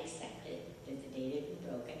 that I'd accepted, that the date had been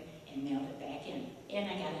broken, and mailed it back in. And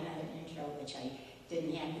I got another intro, which I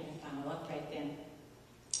didn't happen to follow up right then.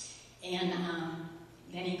 And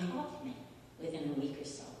then he called me within a week or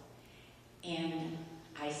so. And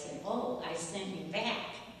I said, oh, I sent you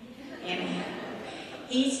back. And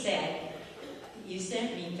he said, you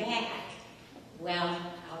sent me back. Well,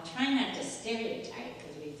 I'll try not to stereotype,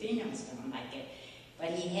 because we females don't like it, but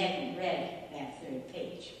he hadn't read that 3rd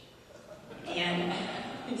page. And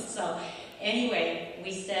so, anyway,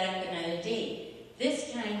 we set up another date.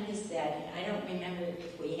 This time he said, I don't remember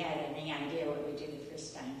if we had any idea what we did the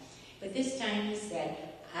first time, but this time he said,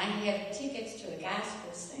 I have tickets to a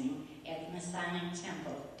gospel sing at the Masonic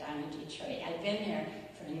Temple down in Detroit. I'd been there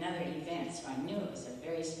for another event, so I knew it was a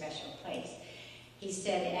very special place. He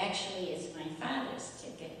said, actually, it's my father's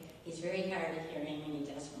ticket. He's very hard of hearing and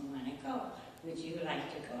he doesn't want to go. Would you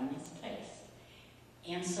like to go in his place?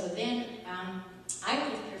 And so then I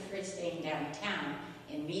would have preferred staying downtown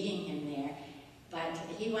and meeting him there, but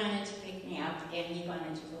he wanted to pick me up and he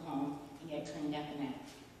wanted to go home and get cleaned up and that.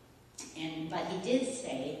 But he did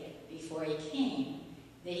say, before he came,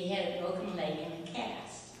 that he had a broken leg in a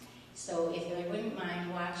cast. So if I wouldn't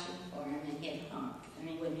mind watching for him and he'd honk, then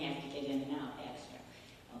he wouldn't have to get in and out extra.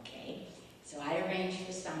 Okay, so I arranged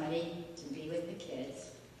for somebody to be with the kids.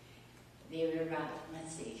 They were about,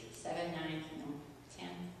 let's see, 7, 9, 10,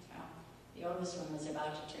 12. The oldest one was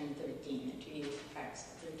about to turn 13, the 2 years apart, so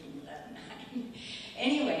 13, 11, 9.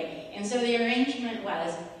 Anyway, and so the arrangement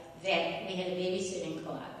was that we had a babysitting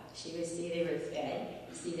co-op. She would see they were fed,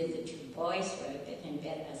 see that the 2 boys were in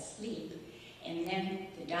bed asleep, and then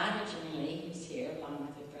the daughter, Deneen, who's here, along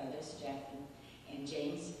with her brothers, Jeff and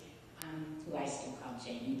James, who I still call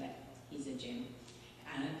Jamie, but he's a Jim.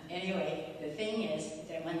 Anyway, the thing is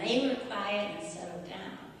that when they were quiet and settled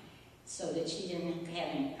down, so that she didn't have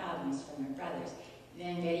any problems from her brothers,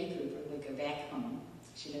 Then Betty Cooper would go back home.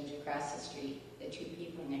 She lived across the street. The two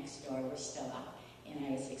people next door were still up, and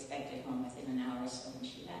I was expected home within an hour or so when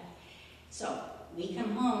she left. So we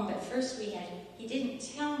come home, but first he didn't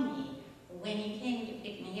tell me when he came to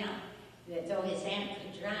pick me up that though his aunt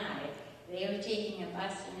could drive, they were taking a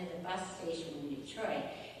bus into the bus station in Detroit,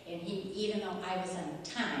 and even though I was on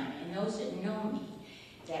time, and those that know me,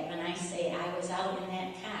 that when I say I was out in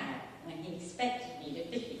that car when he expected me to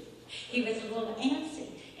be, he was a little antsy.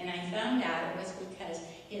 And I found out it was because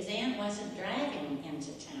his aunt wasn't driving into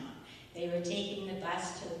town. They were taking the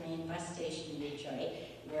bus to the main bus station in Detroit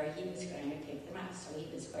where he was going to pick them up. So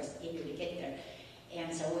he was, of course, eager to get there.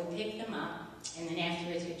 And so we picked them up, and then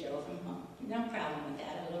afterwards we drove them home. No problem with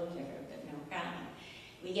that, a little different, but no problem.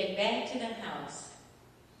 We get back to the house,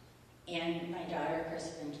 and my daughter, of course,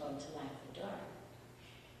 had been told to lock the door.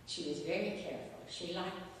 She was very careful. She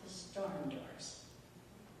locked the storm doors.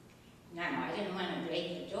 Now, I didn't want to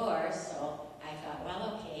break the door, so I thought,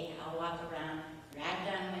 well, okay, I'll walk around, rag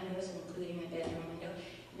down windows, including the bedroom window.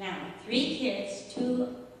 Now, 3 kids,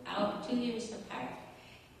 2 years apart.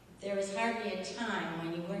 There was hardly a time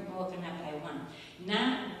when you weren't woken up by one.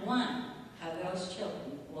 Not one of those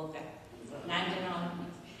children woke up. Not in all of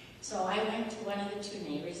them. So I went to one of the 2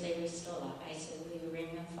 neighbors. They were still up. I said, will you ring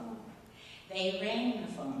the phone? They rang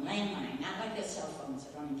the phone, landline, not like the cell phones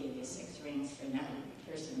that only give you 6 rings for another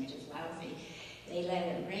person, which is lousy. They let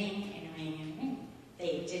it ring and ring and ring.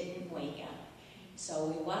 They didn't wake up. So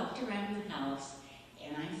we walked around the house,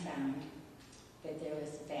 and I found that there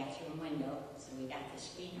was a bathroom window, so we got the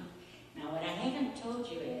screen up. Now, what I haven't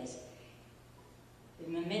told you is the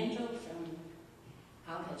memento from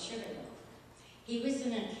Albert Sugarloaf. He was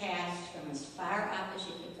in a cast from as far up as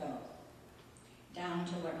you could go, down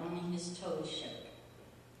to where only his toes showed.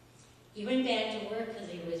 He went back to work because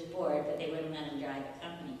he was bored, but they wouldn't let him drive a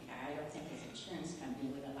company car. I don't think his insurance company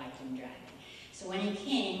would have liked him driving. So when he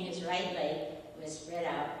came, his right leg was spread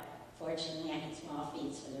out. Fortunately, I had small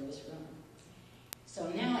feet, so there was room. So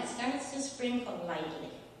now it starts to sprinkle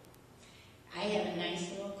lightly. I have a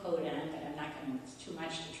nice little coat on, but I'm not going to, it's too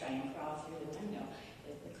much to try and crawl through the window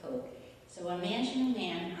with the coat. So imagine a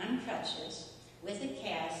man on crutches with a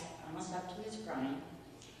cast almost up to his groin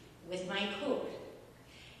with my coat.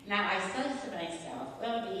 Now I said to myself,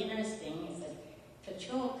 well, the interesting is that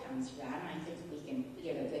patrol comes around. I think we can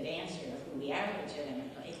give a good answer of who we are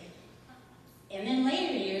legitimately. And then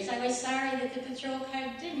later years, I was sorry that the patrol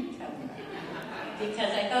car didn't come around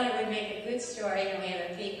because I thought it would make a good story, and we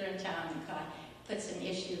have a paper in town that puts an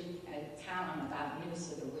issue, a column about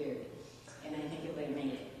news of the weird, and I think it would have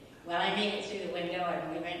made it. Well, I made it through the window,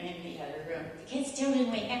 and we went in the other room. The kids still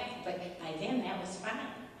didn't wake up, but by then that was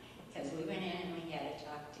fine because we went in and we had a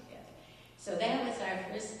talk together. So that was our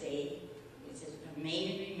first date. It was a May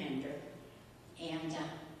to remember. And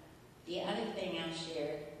the other thing I'll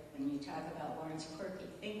share when you talk about Warren's quirky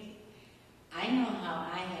thinking, I know how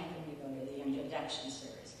I happened to go to the introduction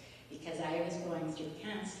service because I was going through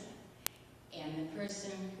counseling. And the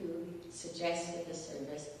person who suggested the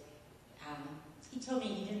service, he told me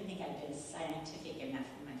he didn't think I'd been scientific enough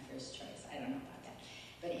for my first choice. I don't know about that.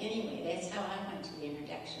 But anyway, that's how I went to the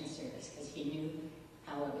introduction service because he knew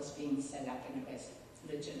how it was being set up and it was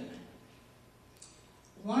legitimate.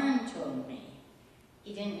 Warren told me,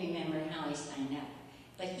 he didn't remember how he signed up,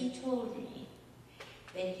 but he told me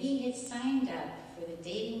that he had signed up for the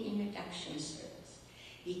dating introduction service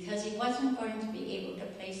because he wasn't going to be able to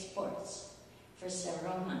play sports for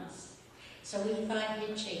several months. So he thought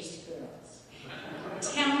he'd chase girls.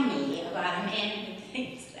 Tell me about a man who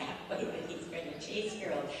thinks that way, that he's going to chase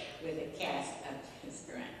girls with a cast up his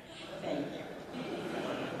groin. Thank you.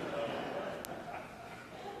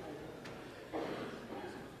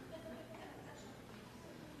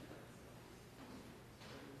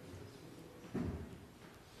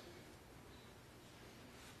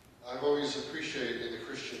 I've always appreciated in the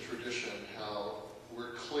Christian tradition how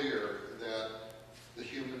we're clear that the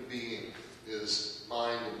human being is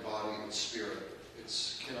mind and body and spirit.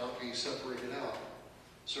 It cannot be separated out,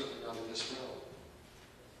 certainly not in this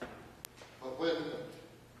realm. But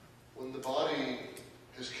when the body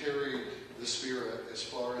has carried the spirit as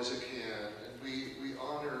far as it can, and we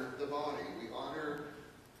honor the body, we honor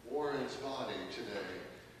Warren's body today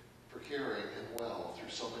for carrying him well through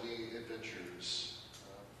so many adventures.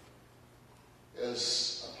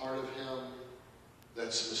 As a part of him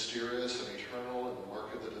that's mysterious and eternal, and the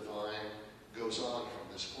mark of the divine goes on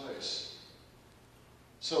from this place.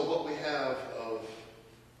 So what we have of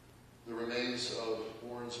the remains of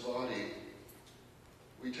Warren's body,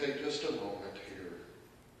 we take just a moment here.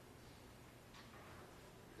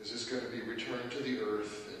 Is this going to be returned to the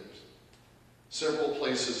earth and several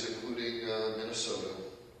places, including Minnesota,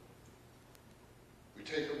 we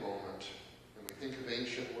take a moment and we think of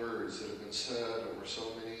ancient words that have been said over so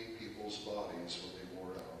many people's bodies when they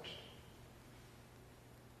wore out.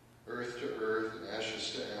 Earth to earth, and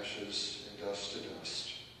ashes to ashes, and dust to dust.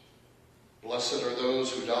 Blessed are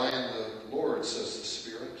those who die in the Lord, says the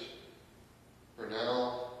Spirit, for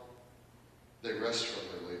now they rest from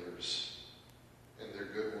their labors, and their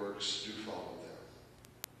good works do follow them.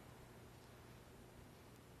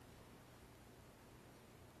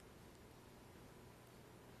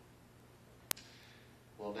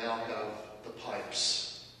 We'll now have the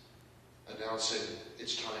pipes announcing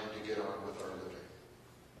it's time to get on with our living.